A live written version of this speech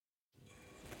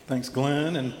Thanks,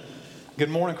 Glenn, and good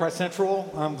morning, Christ Central.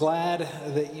 I'm glad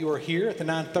that you are here at the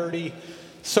 9:30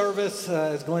 service.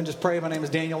 As Glenn just prayed, my name is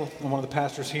Daniel. I'm one of the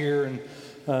pastors here,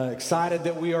 and excited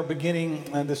that we are beginning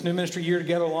this new ministry year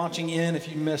together, launching in.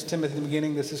 If you missed Timothy in the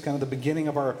beginning, this is kind of the beginning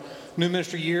of our new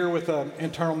ministry year with an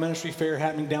internal ministry fair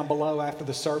happening down below after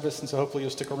the service, and so hopefully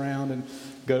you'll stick around and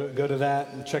go to that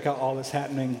and check out all that's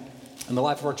happening in the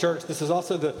life of our church. This is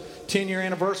also the 10-year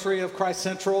anniversary of Christ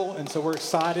Central, and so we're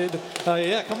excited.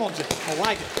 Yeah, come on, I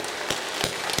like it.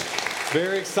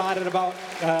 Very excited about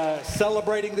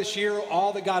celebrating this year,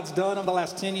 all that God's done over the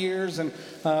last 10 years, and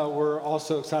we're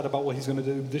also excited about what He's going to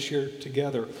do this year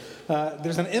together.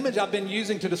 There's an image I've been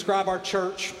using to describe our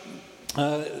church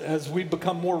as we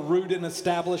become more rooted and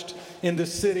established in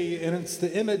this city, and it's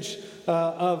the image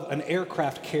of an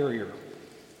aircraft carrier.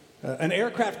 An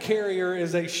aircraft carrier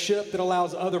is a ship that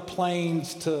allows other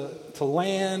planes to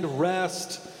land,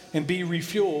 rest, and be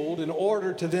refueled in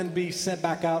order to then be sent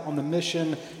back out on the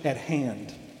mission at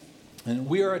hand. And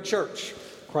we are a church,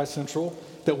 Christ Central,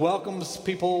 that welcomes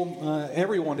people,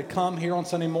 everyone, to come here on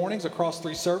Sunday mornings across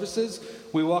 3 services.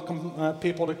 We welcome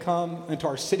people to come into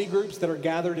our city groups that are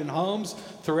gathered in homes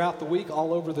throughout the week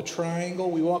all over the Triangle.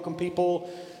 We welcome people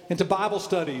into Bible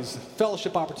studies,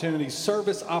 fellowship opportunities,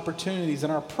 service opportunities.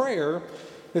 And our prayer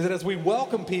is that as we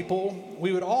welcome people,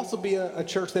 we would also be a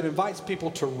church that invites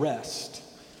people to rest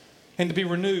and to be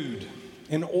renewed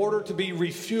in order to be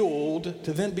refueled,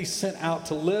 to then be sent out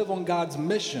to live on God's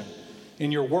mission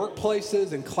in your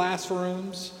workplaces and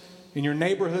classrooms, in your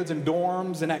neighborhoods and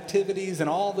dorms and activities and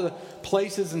all the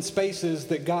places and spaces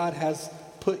that God has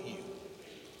put you.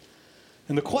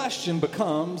 And the question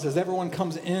becomes, as everyone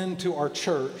comes into our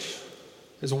church,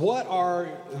 is what are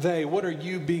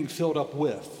you being filled up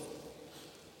with?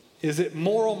 Is it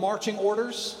moral marching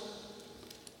orders,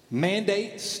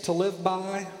 mandates to live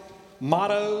by,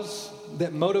 mottos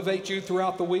that motivate you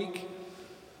throughout the week?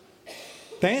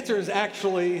 The answer is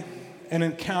actually an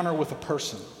encounter with a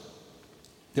person.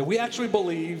 That we actually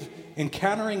believe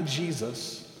encountering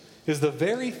Jesus is the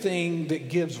very thing that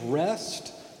gives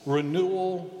rest,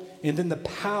 renewal, and then the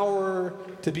power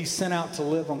to be sent out to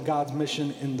live on God's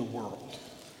mission in the world.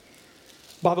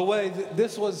 By the way,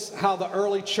 this was how the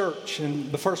early church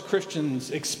and the first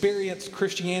Christians experienced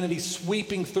Christianity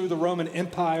sweeping through the Roman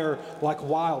Empire like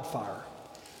wildfire.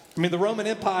 I mean, the Roman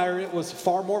Empire, it was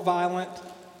far more violent,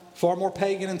 far more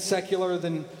pagan and secular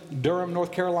than Durham,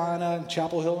 North Carolina, and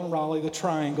Chapel Hill and Raleigh, the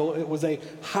Triangle. It was a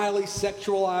highly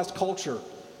sexualized culture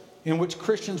in which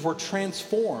Christians were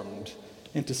transformed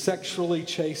into sexually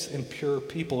chaste and pure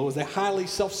people. It was a highly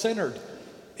self-centered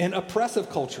and oppressive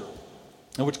culture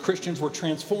in which Christians were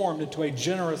transformed into a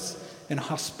generous and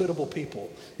hospitable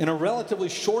people. In a relatively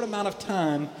short amount of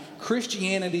time,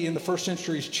 Christianity in the first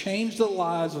centuries changed the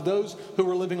lives of those who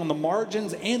were living on the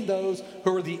margins and those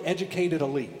who were the educated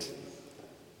elite.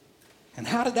 And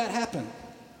how did that happen?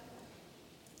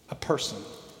 A person.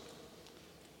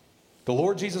 The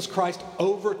Lord Jesus Christ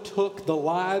overtook the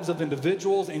lives of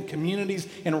individuals and communities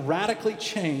and radically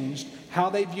changed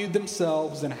how they viewed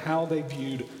themselves and how they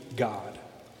viewed God.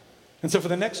 And so for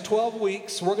the next 12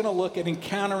 weeks, we're going to look at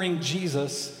encountering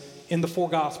Jesus in the 4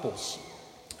 Gospels.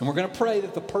 And we're going to pray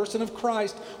that the person of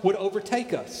Christ would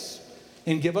overtake us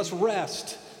and give us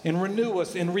rest and renew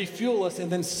us and refuel us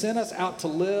and then send us out to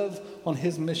live on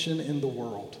His mission in the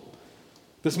world.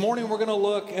 This morning, we're going to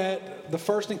look at the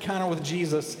first encounter with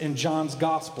Jesus in John's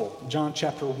Gospel, John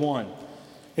chapter 1.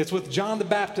 It's with John the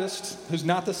Baptist, who's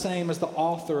not the same as the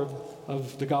author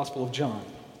of the Gospel of John.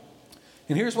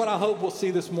 And here's what I hope we'll see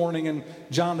this morning in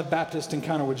John the Baptist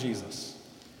encounter with Jesus,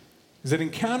 is that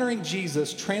encountering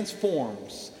Jesus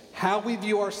transforms how we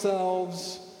view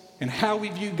ourselves and how we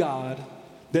view God,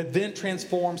 that then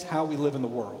transforms how we live in the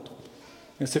world.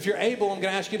 And so if you're able, I'm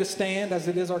going to ask you to stand, as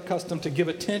it is our custom, to give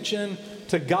attention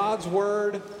to God's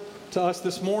word to us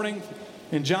this morning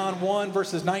in John 1,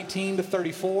 verses 19 to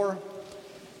 34.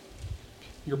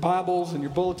 Your Bibles and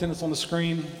your bulletin is on the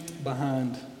screen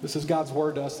behind. This is God's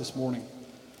word to us this morning.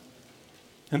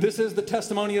 And this is the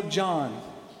testimony of John,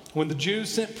 when the Jews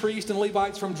sent priests and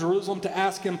Levites from Jerusalem to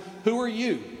ask him, "Who are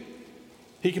you?"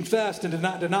 He confessed and did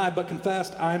not deny, but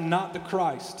confessed, "I am not the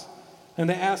Christ." And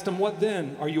they asked him, "What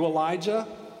then? Are you Elijah?"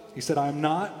 He said, "I am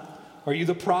not." "Are you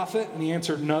the prophet?" And he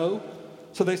answered, "No."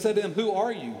 So they said to him, "Who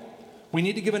are you? We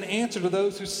need to give an answer to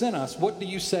those who sent us. What do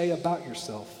you say about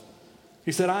yourself?"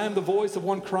 He said, "I am the voice of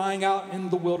one crying out in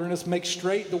the wilderness, 'Make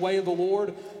straight the way of the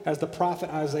Lord,' as the prophet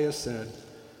Isaiah said."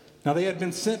 Now they had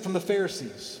been sent from the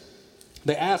Pharisees.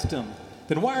 They asked him,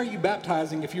 "Then why are you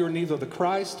baptizing if you are neither the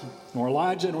Christ, nor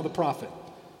Elijah, nor the prophet?"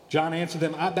 John answered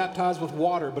them, "I baptize with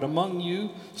water, but among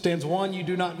you stands one you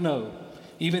do not know.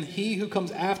 even he who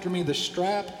comes after me, the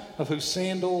strap of whose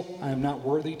sandal I am not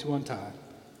worthy to untie."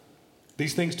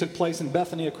 These things took place in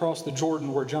Bethany across the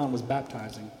Jordan where John was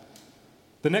baptizing.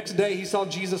 The next day he saw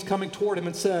Jesus coming toward him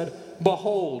and said,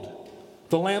 "Behold,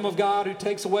 the Lamb of God who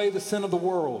takes away the sin of the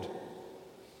world.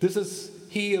 This is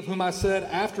he of whom I said,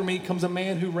 'After me comes a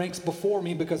man who ranks before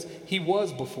me because he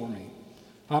was before me.'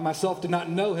 I myself did not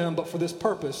know him, but for this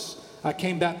purpose I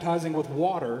came baptizing with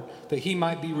water that he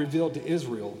might be revealed to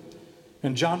Israel."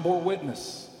 And John bore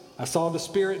witness. "I saw the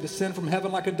Spirit descend from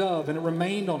heaven like a dove, and it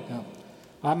remained on him.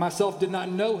 I myself did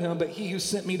not know him, but he who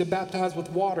sent me to baptize with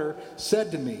water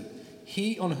said to me,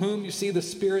 'He on whom you see the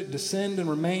Spirit descend and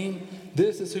remain,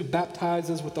 this is who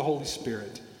baptizes with the Holy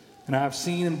Spirit.' And I have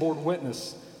seen and borne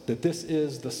witness that this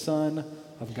is the Son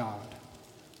of God."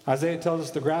 Isaiah tells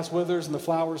us the grass withers and the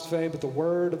flowers fade, but the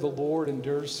word of the Lord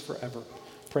endures forever.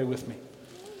 Pray with me.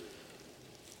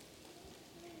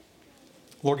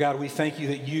 Lord God, we thank you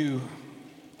that you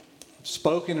have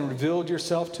spoken and revealed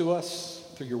yourself to us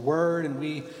through your word, and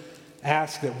we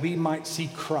ask that we might see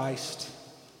Christ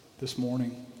this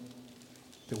morning,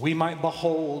 that we might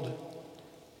behold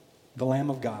the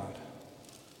Lamb of God.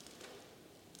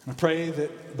 And I pray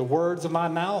that the words of my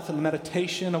mouth and the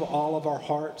meditation of all of our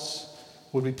hearts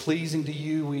would be pleasing to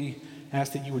you. We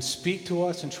ask that you would speak to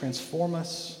us and transform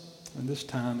us in this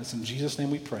time. It's in Jesus'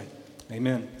 name we pray.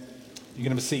 Amen. You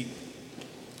can have a seat.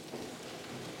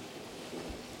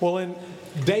 Well, in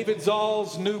David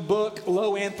Zoll's new book,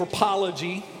 Low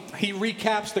Anthropology, he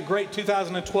recaps the great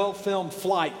 2012 film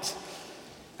Flight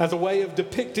as a way of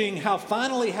depicting how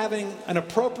finally having an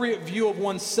appropriate view of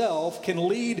oneself can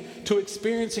lead to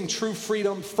experiencing true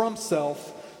freedom from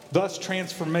self, thus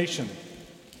transformation.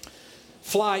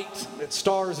 Flight, it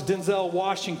stars Denzel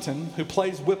Washington, who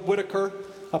plays Whip Whitaker,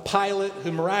 a pilot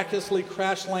who miraculously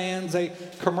crash lands a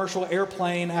commercial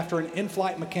airplane after an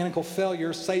in-flight mechanical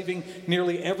failure, saving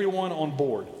nearly everyone on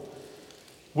board.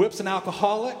 Whip's an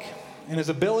alcoholic, and his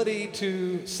ability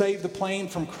to save the plane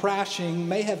from crashing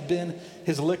may have been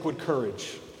his liquid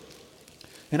courage.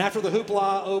 And after the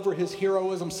hoopla over his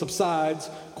heroism subsides,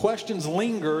 questions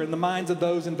linger in the minds of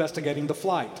those investigating the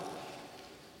flight.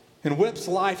 And Whip's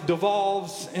life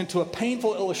devolves into a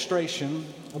painful illustration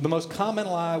of the most common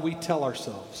lie we tell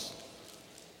ourselves,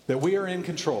 that we are in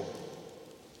control,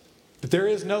 that there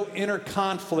is no inner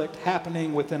conflict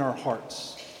happening within our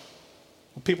hearts.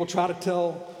 When people try to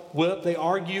tell Whip, they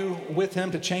argue with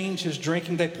him to change his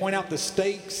drinking. They point out the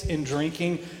stakes in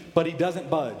drinking, but he doesn't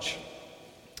budge.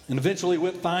 And eventually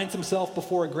Whip finds himself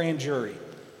before a grand jury.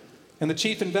 And the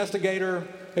chief investigator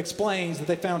explains that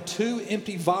they found 2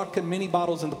 empty vodka mini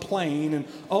bottles in the plane, and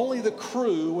only the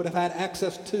crew would have had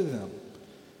access to them.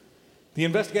 The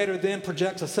investigator then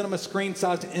projects a cinema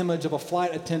screen-sized image of a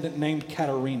flight attendant named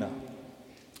Katerina.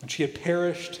 And she had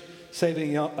perished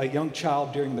saving a young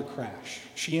child during the crash.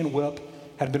 She and Whip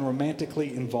had been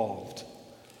romantically involved.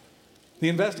 The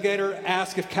investigator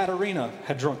asked if Katerina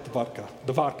had drunk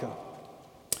the vodka.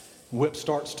 Whip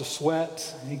starts to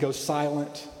sweat. He goes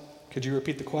silent. "Could you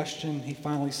repeat the question?" he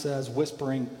finally says,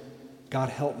 whispering, "God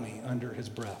help me," under his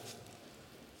breath.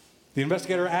 The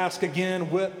investigator asks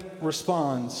again. Whip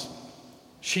responds,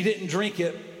 "She didn't drink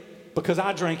it because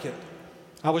I drank it.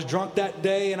 I was drunk that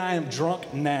day and I am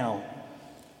drunk now."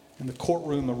 And the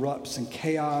courtroom erupts in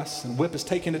chaos, and Whip is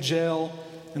taken to jail,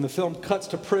 and the film cuts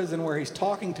to prison where he's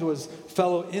talking to his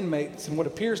fellow inmates in what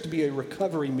appears to be a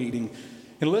recovery meeting.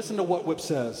 And listen to what Whip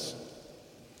says.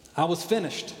 "I was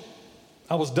finished.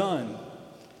 I was done.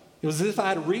 It was as if I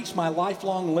had reached my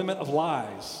lifelong limit of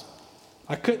lies.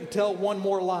 I couldn't tell one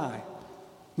more lie.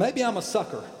 Maybe I'm a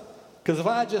sucker, because if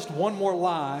I had just one more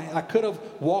lie, I could have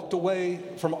walked away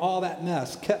from all that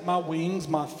mess, kept my wings,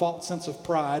 my false sense of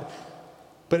pride,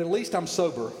 but at least I'm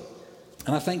sober,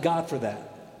 and I thank God for that."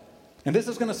 And this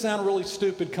is going to sound really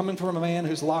stupid coming from a man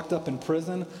who's locked up in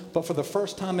prison, but for the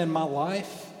first time in my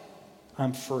life,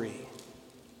 I'm free.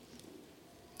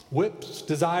 Whip's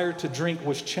desire to drink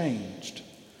was changed,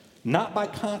 not by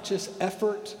conscious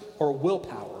effort or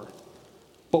willpower,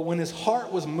 but when his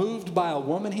heart was moved by a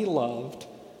woman he loved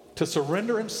to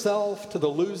surrender himself to the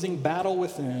losing battle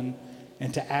within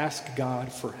and to ask God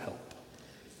for help.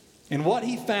 And what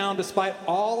he found, despite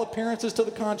all appearances to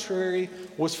the contrary,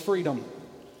 was freedom.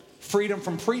 Freedom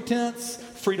from pretense,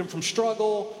 freedom from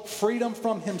struggle, freedom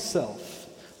from himself.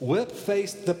 Whip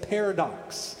faced the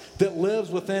paradox that lives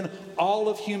within all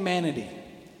of humanity,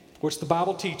 which the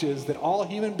Bible teaches that all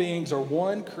human beings are,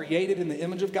 1, created in the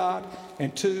image of God,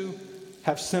 and 2,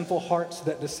 have sinful hearts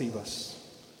that deceive us.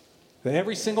 That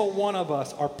every single one of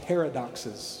us are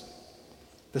paradoxes.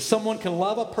 That someone can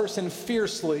love a person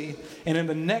fiercely and in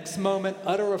the next moment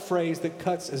utter a phrase that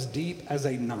cuts as deep as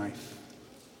a knife.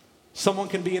 Someone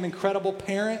can be an incredible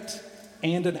parent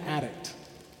and an addict.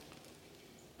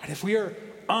 And if we are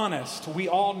honest, we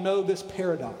all know this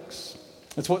paradox.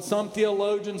 It's what some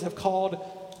theologians have called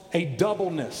a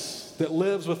doubleness that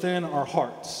lives within our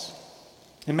hearts.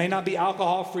 It may not be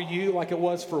alcohol for you like it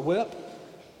was for Whip,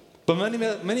 but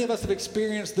many of us have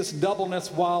experienced this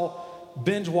doubleness while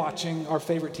binge watching our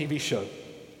favorite TV show.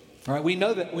 All right, we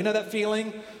know that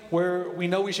feeling where we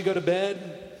know we should go to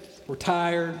bed, we're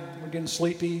tired, we're getting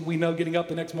sleepy, we know getting up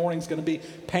the next morning is going to be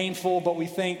painful, but we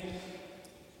think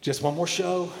just one more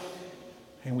show,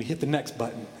 and we hit the next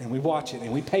button, and we watch it,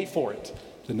 and we pay for it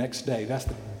the next day. That's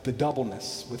the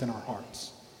doubleness within our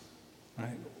hearts.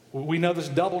 Right? We know this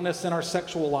doubleness in our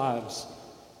sexual lives.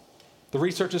 The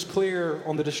research is clear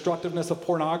on the destructiveness of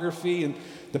pornography and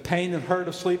the pain and hurt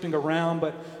of sleeping around,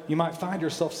 but you might find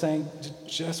yourself saying,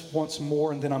 just once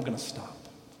more and then I'm going to stop.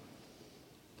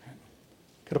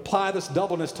 Could apply this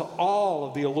doubleness to all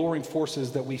of the alluring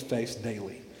forces that we face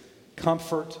daily.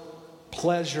 Comfort,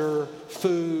 pleasure,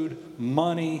 food,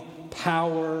 money,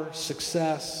 power,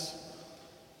 success.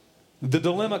 The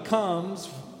dilemma comes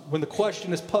when the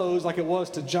question is posed like it was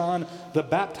to John the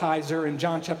Baptizer in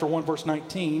John chapter 1, verse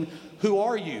 19, who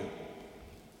are you?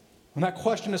 When that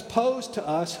question is posed to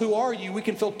us, who are you? We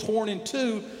can feel torn in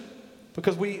two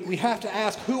because we have to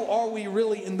ask, who are we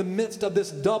really in the midst of this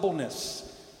doubleness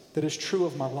that is true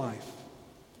of my life?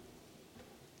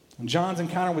 And John's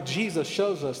encounter with Jesus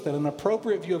shows us that an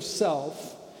appropriate view of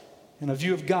self and a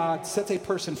view of God sets a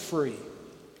person free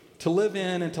to live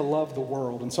in and to love the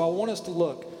world. And so I want us to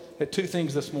look at two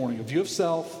things this morning, a view of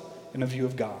self and a view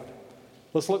of God.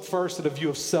 Let's look first at a view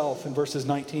of self in verses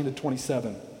 19 to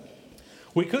 27.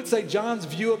 We could say John's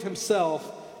view of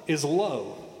himself is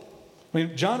low.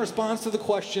 John responds to the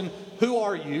question, who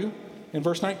are you, in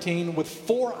verse 19, with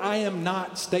 4 I am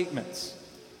not statements.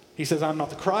 He says, I'm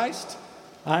not the Christ,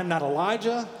 I'm not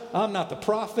Elijah, I'm not the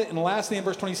prophet. And lastly, in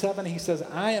verse 27, he says,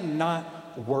 I am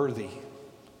not worthy.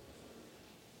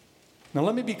 Now,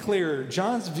 let me be clear.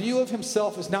 John's view of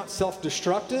himself is not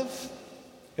self-destructive.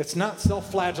 It's not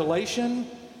self-flagellation.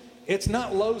 It's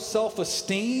not low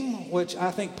self-esteem, which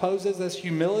I think poses as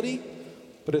humility,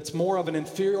 but it's more of an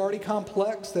inferiority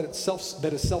complex that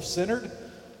is self-centered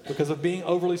because of being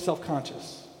overly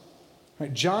self-conscious.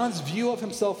 Right? John's view of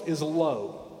himself is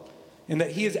low in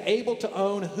that he is able to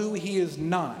own who he is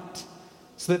not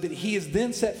so that he is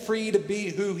then set free to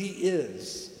be who he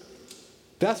is.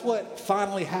 That's what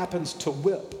finally happens to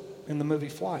Whip in the movie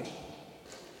Flight.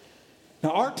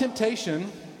 Now, our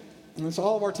temptation, and it's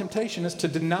all of our temptation, is to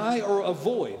deny or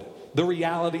avoid the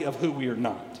reality of who we are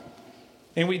not.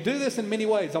 And we do this in many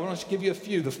ways. I want to give you a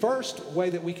few. The first way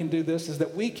that we can do this is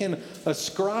that we can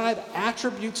ascribe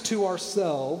attributes to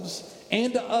ourselves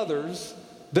and to others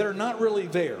that are not really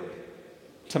there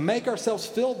to make ourselves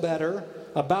feel better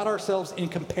about ourselves in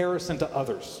comparison to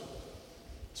others.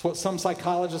 It's what some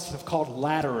psychologists have called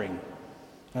laddering.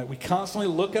 Right? We constantly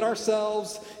look at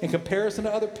ourselves in comparison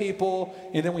to other people,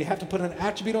 and then we have to put an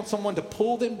attribute on someone to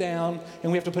pull them down,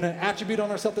 and we have to put an attribute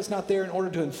on ourselves that's not there in order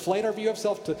to inflate our view of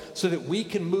self so that we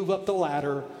can move up the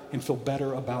ladder and feel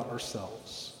better about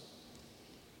ourselves.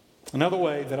 Another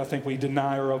way that I think we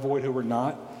deny or avoid who we're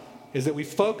not is that we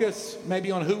focus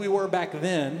maybe on who we were back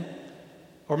then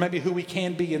or maybe who we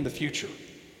can be in the future.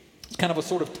 It's kind of a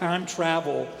sort of time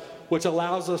travel which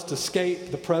allows us to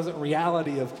escape the present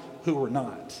reality of who we're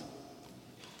not.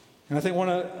 And I think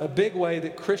a big way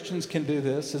that Christians can do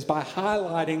this is by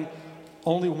highlighting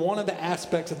only one of the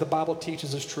aspects that the Bible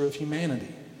teaches is true of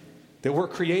humanity. That we're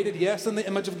created, yes, in the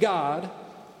image of God,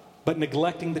 but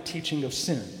neglecting the teaching of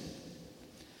sin.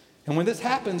 And when this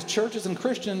happens, churches and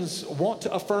Christians want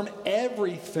to affirm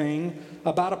everything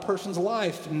about a person's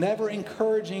life, never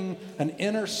encouraging an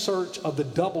inner search of the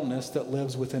doubleness that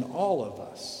lives within all of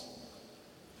us.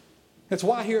 That's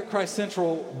why here at Christ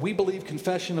Central, we believe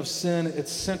confession of sin is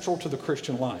central to the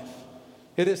Christian life.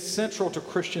 It is central to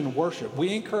Christian worship.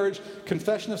 We encourage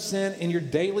confession of sin in your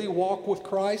daily walk with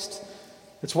Christ.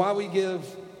 It's why we give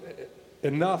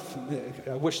enough,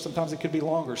 I wish sometimes it could be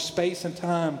longer, space and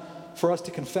time for us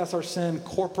to confess our sin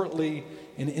corporately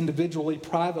and individually,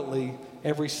 privately,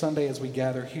 every Sunday as we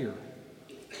gather here.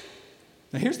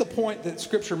 Now here's the point that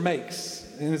Scripture makes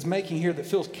and is making here that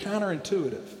feels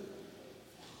counterintuitive.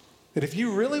 That if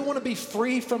you really want to be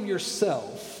free from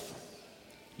yourself,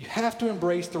 you have to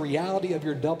embrace the reality of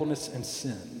your doubleness and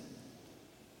sin.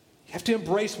 You have to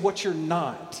embrace what you're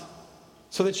not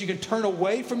so that you can turn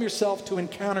away from yourself to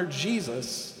encounter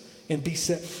Jesus and be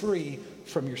set free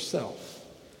from yourself.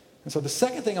 And so the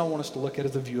second thing I want us to look at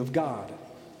is the view of God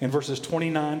in verses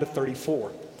 29 to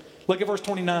 34. Look at verse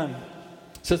 29. It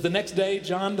says, the next day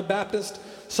John the Baptist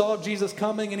saw Jesus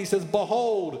coming, and he says,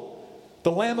 behold,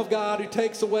 the Lamb of God who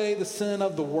takes away the sin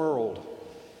of the world.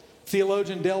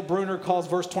 Theologian Dale Bruner calls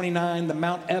verse 29 the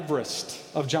Mount Everest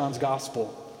of John's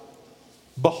gospel.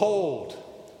 Behold,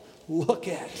 look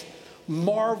at,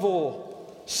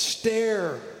 marvel,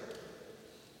 stare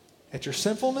at your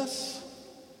sinfulness?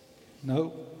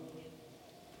 No.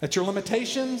 At your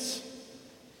limitations?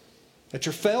 At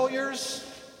your failures?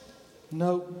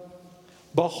 No.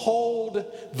 Behold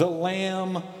the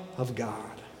Lamb of God.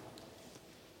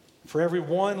 For every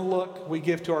one look we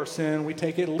give to our sin, we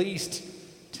take at least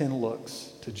 10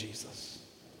 looks to Jesus.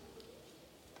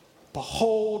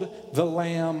 Behold the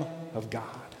Lamb of God.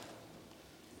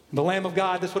 The Lamb of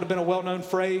God, this would have been a well-known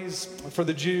phrase for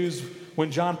the Jews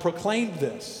when John proclaimed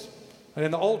this. And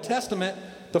in the Old Testament,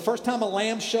 the first time a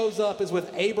lamb shows up is with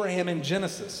Abraham in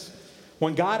Genesis.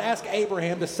 When God asked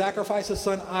Abraham to sacrifice his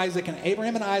son Isaac, and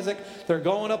Abraham and Isaac, they're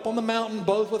going up on the mountain,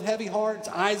 both with heavy hearts.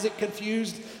 Isaac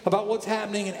confused about what's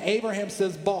happening, and Abraham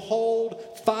says, behold,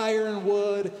 fire and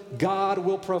wood, God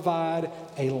will provide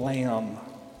a lamb.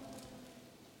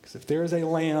 Because if there is a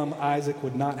lamb, Isaac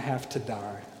would not have to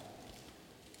die.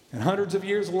 And hundreds of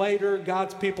years later,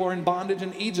 God's people are in bondage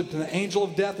in Egypt, and the angel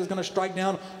of death is going to strike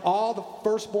down all the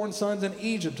firstborn sons in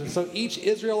Egypt. And so each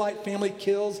Israelite family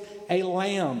kills a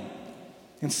lamb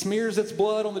and smears its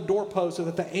blood on the doorpost so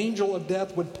that the angel of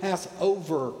death would pass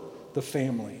over the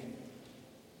family.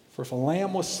 For if a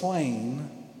lamb was slain,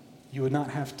 you would not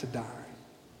have to die.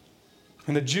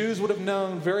 And the Jews would have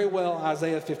known very well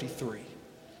Isaiah 53,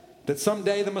 that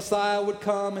someday the Messiah would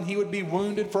come and he would be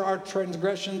wounded for our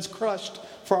transgressions, crushed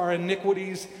for our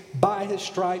iniquities. By his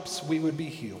stripes we would be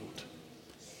healed.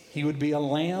 He would be a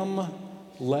lamb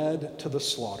led to the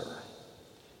slaughter.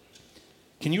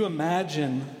 Can you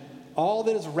imagine all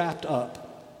that is wrapped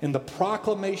up in the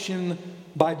proclamation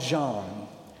by John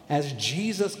as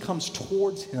Jesus comes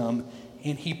towards him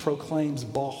and he proclaims,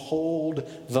 behold,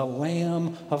 the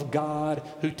Lamb of God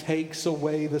who takes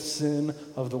away the sin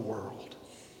of the world.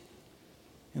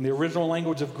 In the original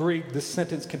language of Greek, this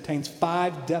sentence contains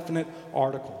 5 definite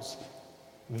articles.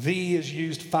 The is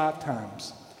used 5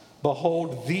 times.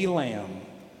 Behold, the Lamb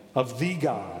of the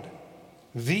God,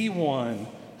 the one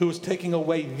who is taking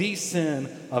away the sin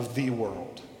of the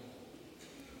world.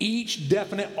 Each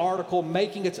definite article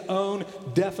making its own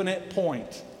definite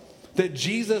point. That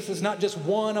Jesus is not just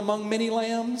one among many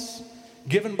lambs,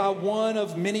 given by one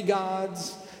of many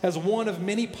gods, as one of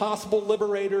many possible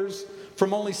liberators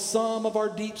from only some of our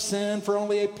deep sin, for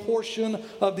only a portion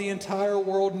of the entire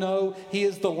world. No, he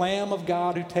is the Lamb of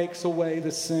God who takes away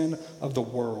the sin of the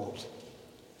world.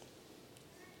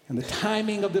 And the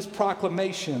timing of this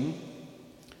proclamation,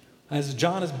 as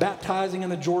John is baptizing in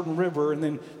the Jordan River, and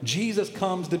then Jesus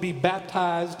comes to be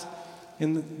baptized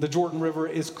in the Jordan River,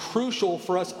 is crucial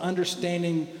for us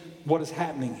understanding what is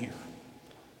happening here.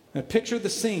 Now, picture the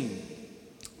scene.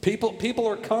 People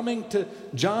are coming to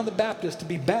John the Baptist to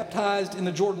be baptized in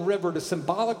the Jordan River to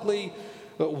symbolically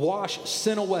wash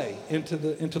sin away into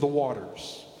the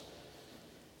waters.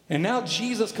 And now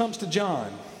Jesus comes to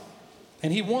John,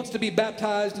 and he wants to be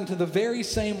baptized into the very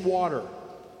same water.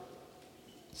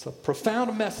 It's a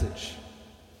profound message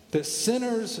that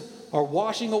sinners are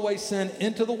washing away sin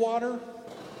into the water,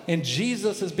 and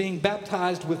Jesus is being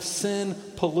baptized with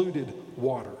sin-polluted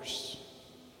waters.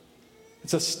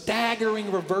 It's a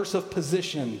staggering reverse of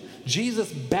position.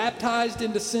 Jesus baptized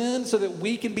into sin so that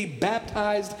we can be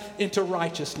baptized into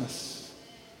righteousness.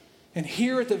 And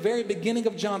here at the very beginning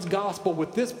of John's gospel,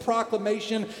 with this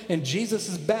proclamation and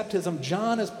Jesus' baptism,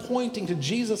 John is pointing to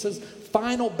Jesus'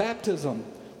 final baptism,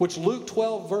 which Luke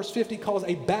 12, verse 50 calls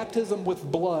a baptism with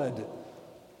blood.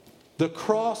 The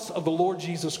cross of the Lord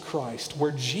Jesus Christ,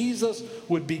 where Jesus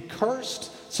would be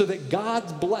cursed so that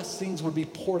God's blessings would be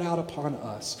poured out upon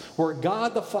us. Where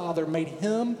God the Father made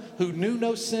him who knew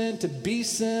no sin to be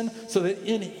sin so that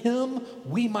in him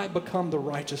we might become the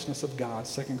righteousness of God.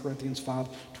 2 Corinthians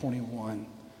 5:21.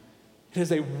 It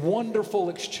is a wonderful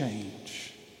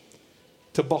exchange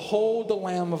to behold the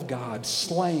Lamb of God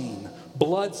slain,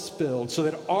 blood spilled, so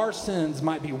that our sins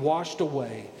might be washed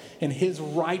away and his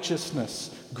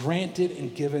righteousness granted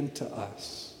and given to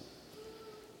us.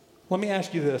 Let me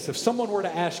ask you this. If someone were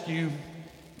to ask you,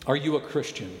 are you a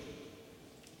Christian?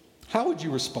 How would you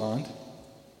respond?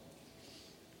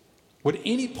 Would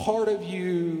any part of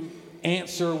you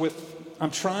answer with,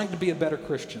 I'm trying to be a better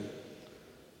Christian?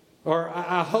 Or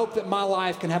I hope that my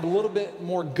life can have a little bit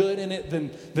more good in it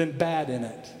than bad in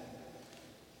it?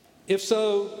 If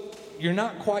so, you're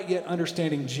not quite yet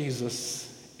understanding Jesus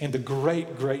and the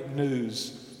great, great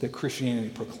news that Christianity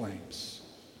proclaims.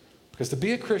 Because to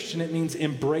be a Christian, it means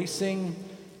embracing,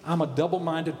 I'm a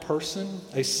double-minded person,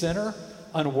 a sinner,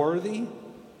 unworthy,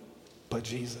 but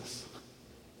Jesus.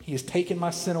 He has taken my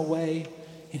sin away,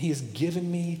 and he has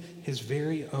given me his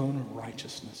very own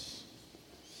righteousness.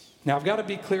 Now, I've got to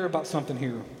be clear about something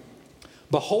here.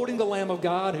 Beholding the Lamb of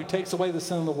God who takes away the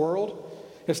sin of the world,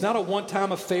 it's not a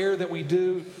one-time affair that we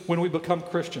do when we become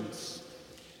Christians.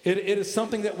 It is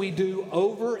something that we do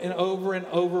over and over and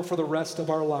over for the rest of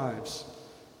our lives.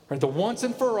 Right? The once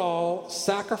and for all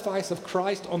sacrifice of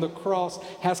Christ on the cross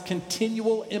has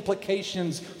continual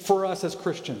implications for us as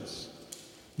Christians.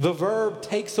 The verb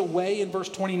takes away in verse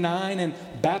 29 and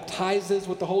baptizes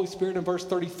with the Holy Spirit in verse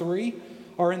 33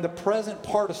 are in the present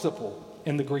participle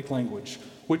in the Greek language,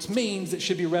 which means it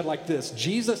should be read like this.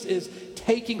 Jesus is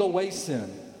taking away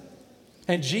sin,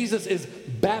 and Jesus is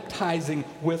baptizing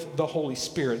with the Holy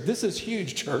Spirit. This is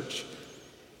huge, church.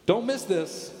 Don't miss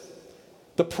this.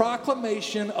 The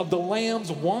proclamation of the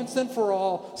Lamb's once and for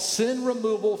all sin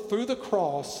removal through the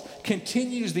cross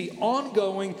continues the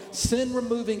ongoing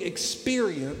sin-removing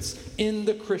experience in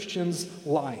the Christian's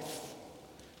life.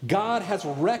 God has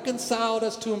reconciled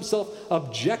us to himself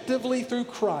objectively through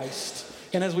Christ.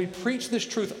 And as we preach this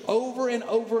truth over and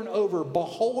over and over,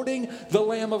 beholding the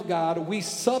Lamb of God, we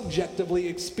subjectively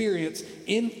experience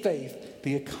in faith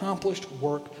the accomplished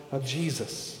work of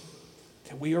Jesus.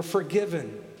 That we are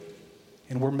forgiven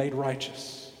and we're made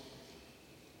righteous.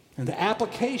 And the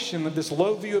application of this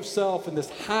low view of self and this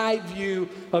high view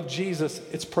of Jesus,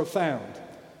 it's profound.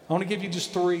 I want to give you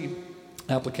just 3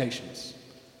 applications.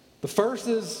 The first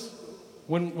is,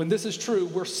 when this is true,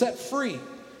 we're set free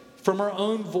from our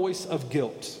own voice of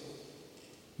guilt.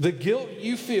 The guilt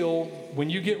you feel when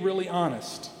you get really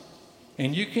honest,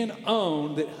 and you can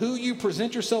own that who you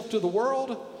present yourself to the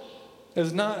world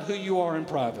is not who you are in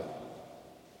private.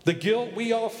 The guilt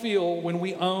we all feel when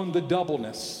we own the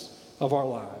doubleness of our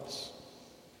lives.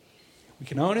 We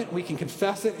can own it, we can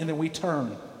confess it, and then we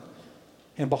turn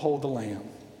and behold the Lamb.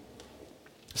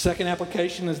 Second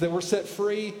application is that we're set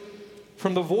free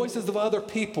from the voices of other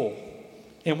people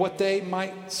and what they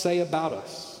might say about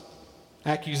us.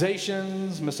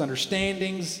 Accusations,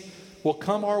 misunderstandings will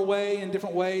come our way in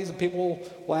different ways, and people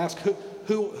will ask,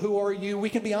 who are you? We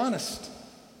can be honest,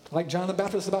 like John the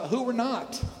Baptist, about who we're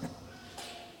not.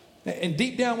 And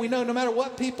deep down we know no matter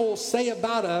what people say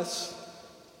about us,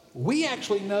 we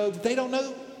actually know that they don't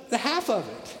know the half of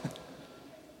it.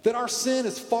 That our sin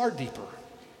is far deeper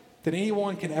than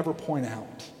anyone can ever point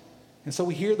out. And so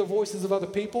we hear the voices of other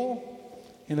people,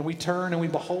 and then we turn and we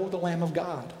behold the Lamb of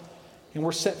God. And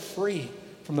we're set free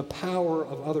from the power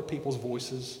of other people's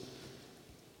voices.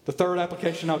 The third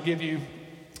application I'll give you,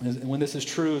 when this is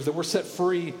true, is that we're set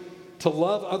free to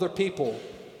love other people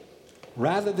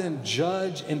rather than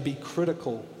judge and be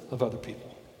critical of other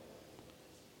people.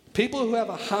 People who have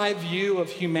a high view of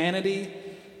humanity,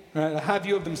 right, a high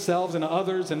view of themselves and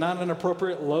others, and not an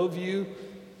appropriate low view,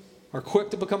 are quick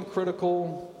to become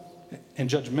critical and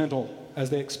judgmental as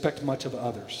they expect much of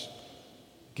others.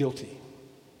 Guilty.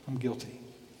 I'm guilty.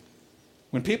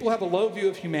 When people have a low view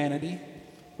of humanity,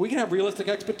 we can have realistic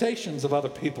expectations of other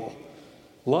people.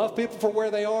 Love people for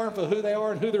where they are and for who they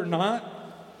are and who they're not.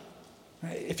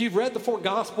 If you've read the 4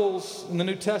 Gospels in the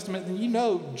New Testament, then you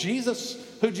know who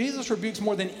Jesus rebukes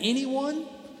more than anyone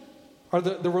are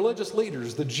the religious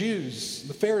leaders, the Jews,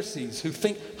 the Pharisees, who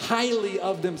think highly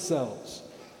of themselves.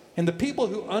 And the people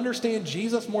who understand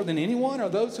Jesus more than anyone are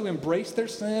those who embrace their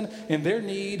sin and their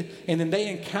need, and then they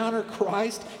encounter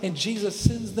Christ, and Jesus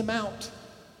sends them out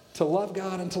to love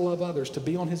God and to love others, to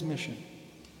be on his mission.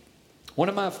 One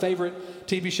of my favorite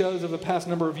TV shows of the past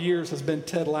number of years has been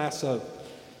Ted Lasso.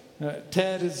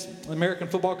 Ted is an American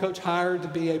football coach hired to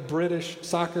be a British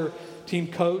soccer team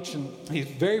coach, and he's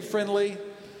very friendly.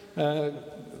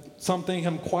 Some think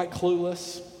him quite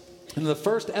clueless. In the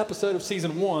first episode of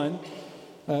season 1,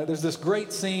 there's this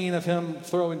great scene of him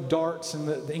throwing darts in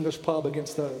the English pub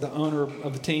against the owner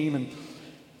of the team,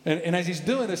 and as he's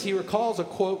doing this, he recalls a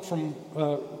quote from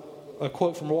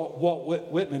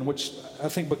Walt Whitman, which I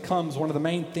think becomes one of the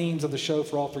main themes of the show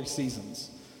for all 3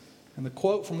 seasons. And the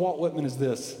quote from Walt Whitman is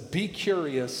this: "Be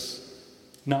curious,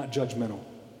 not judgmental."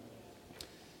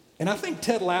 And I think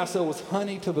Ted Lasso was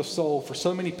honey to the soul for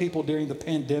so many people during the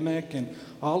pandemic and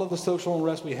all of the social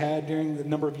unrest we had during the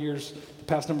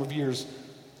past number of years,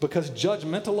 because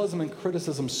judgmentalism and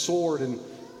criticism soared in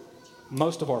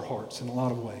most of our hearts in a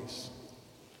lot of ways.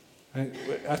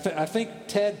 I think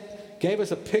Ted gave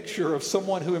us a picture of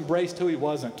someone who embraced who he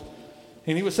wasn't.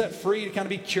 And he was set free to kind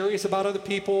of be curious about other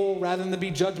people rather than to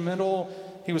be judgmental.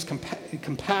 He was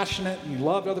compassionate, and he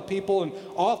loved other people. And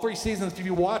all 3 seasons, if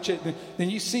you watch it, then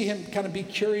you see him kind of be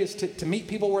curious to meet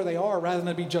people where they are rather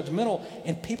than be judgmental.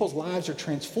 And people's lives are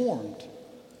transformed.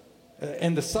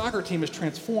 And the soccer team is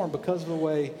transformed because of the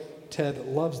way Ted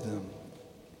loves them.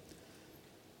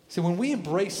 See, when we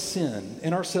embrace sin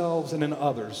in ourselves and in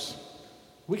others,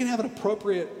 we can have an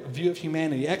appropriate view of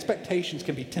humanity. Expectations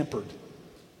can be tempered.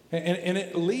 And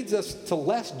it leads us to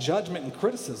less judgment and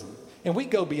criticism. And we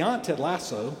go beyond Ted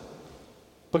Lasso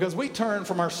because we turn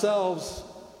from ourselves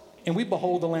and we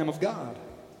behold the Lamb of God.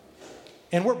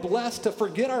 And we're blessed to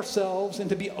forget ourselves and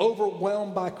to be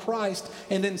overwhelmed by Christ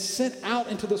and then sent out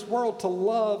into this world to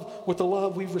love with the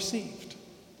love we've received.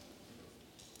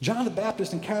 John the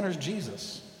Baptist encounters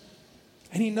Jesus.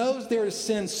 And he knows there is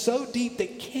sin so deep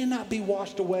that cannot be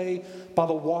washed away by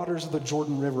the waters of the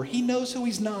Jordan River. He knows who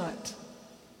he's not.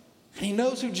 And he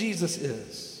knows who Jesus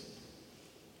is.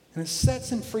 And it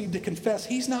sets him free to confess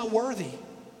he's not worthy.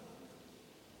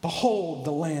 Behold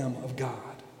the Lamb of God.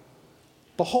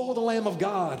 Behold the Lamb of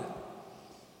God,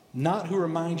 not who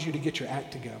reminds you to get your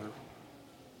act together.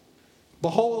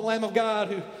 Behold the Lamb of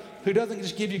God who doesn't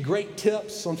just give you great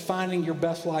tips on finding your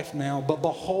best life now, but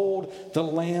behold the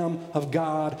Lamb of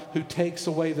God who takes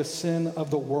away the sin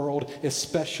of the world,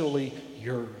 especially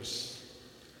yours.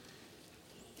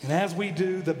 And as we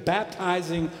do, the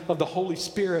baptizing of the Holy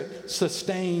Spirit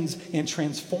sustains and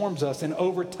transforms us. And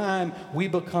over time, we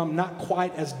become not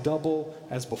quite as double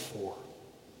as before.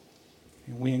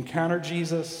 And we encounter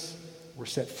Jesus, we're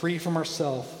set free from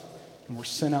ourselves, and we're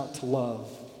sent out to love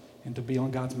and to be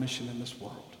on God's mission in this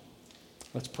world.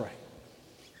 Let's pray.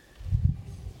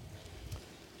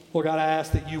 Lord God, I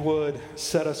ask that you would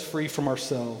set us free from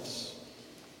ourselves.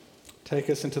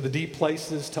 Take us into the deep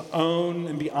places to own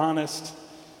and be honest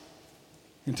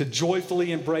and to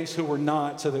joyfully embrace who we're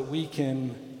not so that we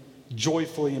can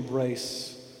joyfully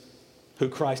embrace who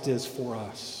Christ is for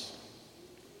us.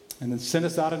 And then send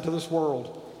us out into this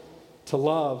world to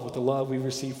love with the love we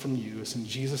receive from you. It's in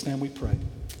Jesus' name we pray.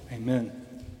 Amen.